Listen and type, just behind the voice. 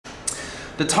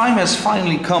the time has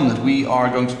finally come that we are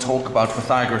going to talk about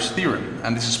Pythagoras Theorem,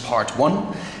 and this is part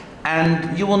 1.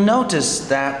 And you will notice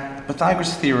that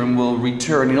Pythagoras Theorem will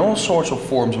return in all sorts of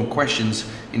forms and questions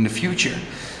in the future.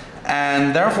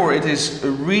 And therefore it is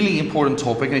a really important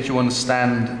topic that you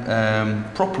understand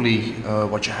properly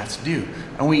what you have to do.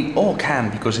 And we all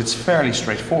can, because it's fairly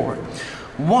straightforward.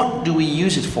 What do we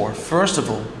use it for? First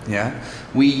of all,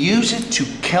 we use it to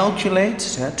calculate,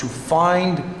 to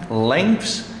find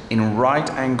lengths in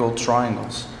right-angled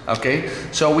triangles. Okay,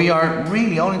 so we are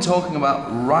really only talking about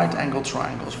right-angled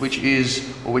triangles,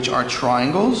 which are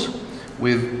triangles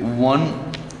with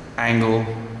one angle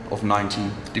of 90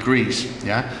 degrees.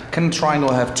 Can a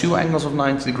triangle have two angles of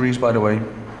 90 degrees, by the way?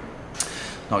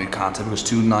 No, you can't, because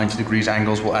two 90 degrees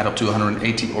angles will add up to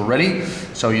 180 already,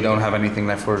 so you don't have anything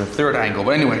left for the third angle.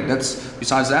 But anyway, that's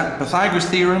besides that. Pythagoras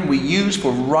theorem we use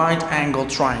for right-angled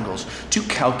triangles to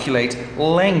calculate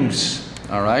lengths.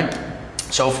 All right.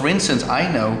 So for instance,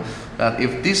 I know that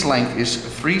if this length is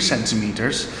 3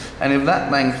 centimeters and if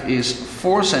that length is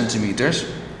 4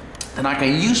 centimeters, then I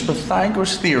can use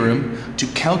Pythagoras theorem to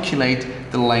calculate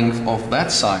the length of that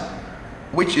side,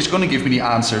 which is going to give me the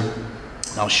answer,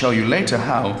 I'll show you later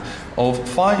how, of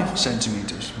 5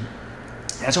 centimeters.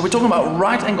 And so we're talking about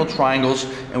right-angled triangles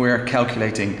and we are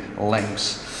calculating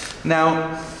lengths.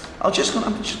 Now, I'm just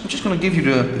going to give you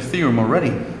the theorem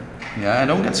already.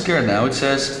 Don't get scared now. It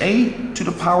says a to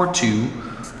the power 2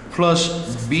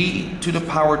 plus b to the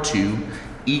power 2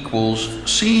 equals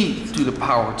c to the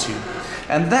power 2.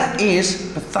 And that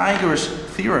is Pythagoras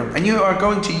theorem. And you are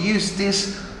going to use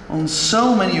this on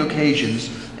so many occasions.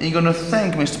 And you're going to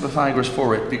thank Mr. Pythagoras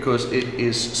for it, because it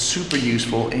is super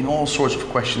useful in all sorts of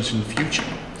questions in the future.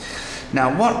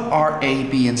 Now, what are A,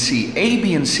 B, and C? A,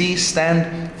 B, and C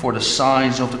stand for the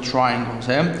sides of the triangles.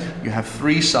 You have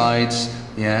 3 sides.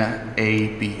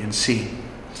 A, B, and C.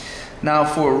 Now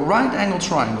for right-angled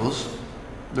triangles,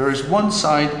 there is one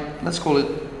side, let's call it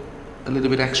a little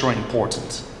bit extra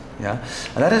important. And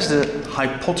that is the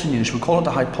hypotenuse. We call it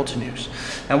the hypotenuse.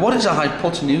 And what is a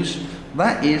hypotenuse?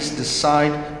 That is the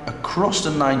side across the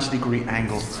 90-degree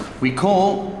angle. We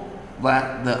call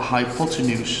that the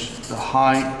hypotenuse. The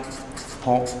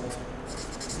hypotenuse.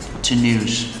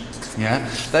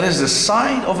 That is the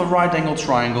side of a right-angled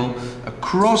triangle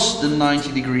across the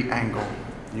 90-degree angle.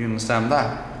 You understand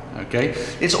that? Okay.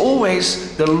 It's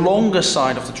always the longer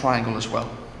side of the triangle as well.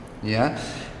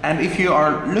 And if you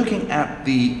are looking at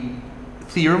the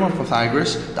theorem of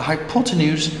Pythagoras, the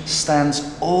hypotenuse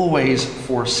stands always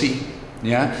for C.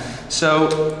 So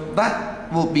that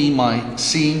will be my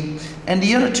C, and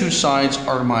the other 2 sides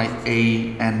are my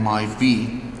A and my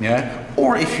B.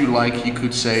 Or if you like, you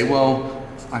could say, well,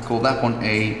 I call that one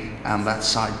A and that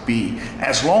side B.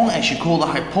 As long as you call the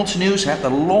hypotenuse, the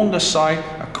longer side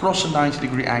across a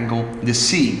 90-degree angle, the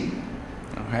C.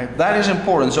 Okay, that is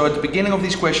important. So at the beginning of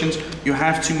these questions, you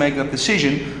have to make that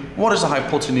decision. What is the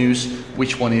hypotenuse?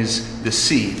 Which one is the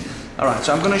C? All right,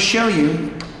 so I'm going to show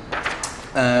you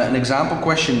an example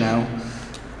question now,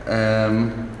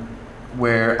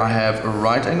 where I have a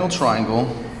right-angled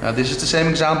triangle. Now this is the same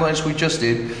example as we just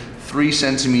did, 3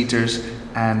 centimeters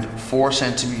and 4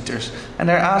 centimeters, and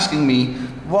they're asking me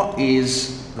what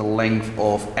is the length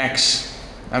of x.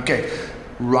 Okay,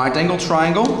 right-angled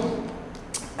triangle,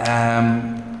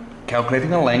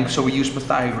 calculating the length, so we use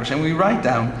Pythagoras and we write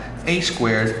down a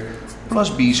squared plus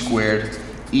b squared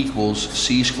equals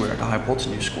c squared, the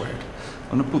hypotenuse squared.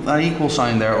 I'm going to put that equal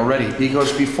sign there already,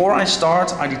 because before I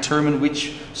start, I determine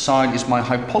which side is my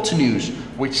hypotenuse,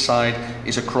 which side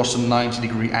is across the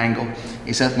 90-degree angle.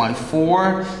 Is that my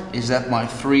 4? Is that my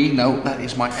 3? No, that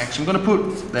is my x. I'm going to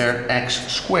put there x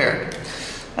squared.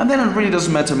 And then it really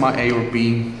doesn't matter my a or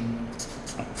b.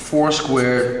 4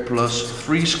 squared plus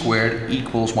 3 squared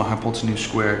equals my hypotenuse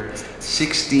squared.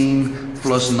 16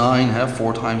 plus 9,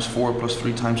 4 times 4 plus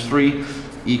 3 times 3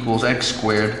 equals x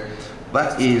squared.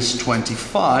 That is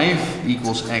 25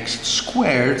 equals x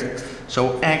squared.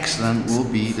 So x then will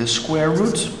be the square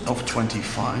root of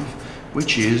 25,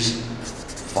 which is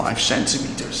 5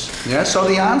 centimeters. So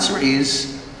the answer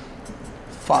is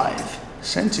 5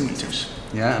 centimeters.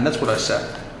 And that's what I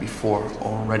said before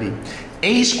already.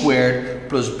 A squared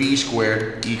plus b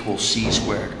squared equals c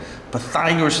squared.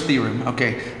 Pythagoras theorem.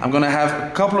 Okay, I'm going to have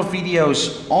a couple of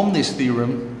videos on this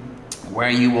theorem where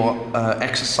you will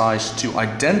exercise to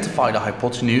identify the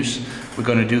hypotenuse. We're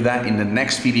going to do that in the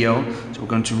next video. So we're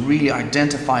going to really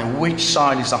identify which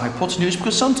side is the hypotenuse,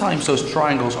 because sometimes those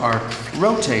triangles are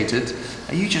rotated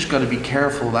and you just got to be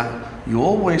careful that you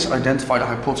always identify the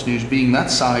hypotenuse being that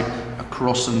side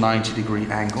across the 90-degree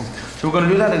angle. So we're going to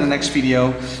do that in the next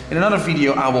video. In another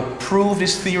video I will prove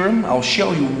this theorem. I'll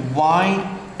show you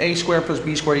why a squared plus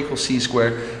b squared equals c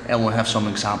squared, and we'll have some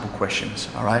example questions.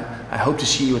 Alright? I hope to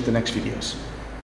see you at the next videos.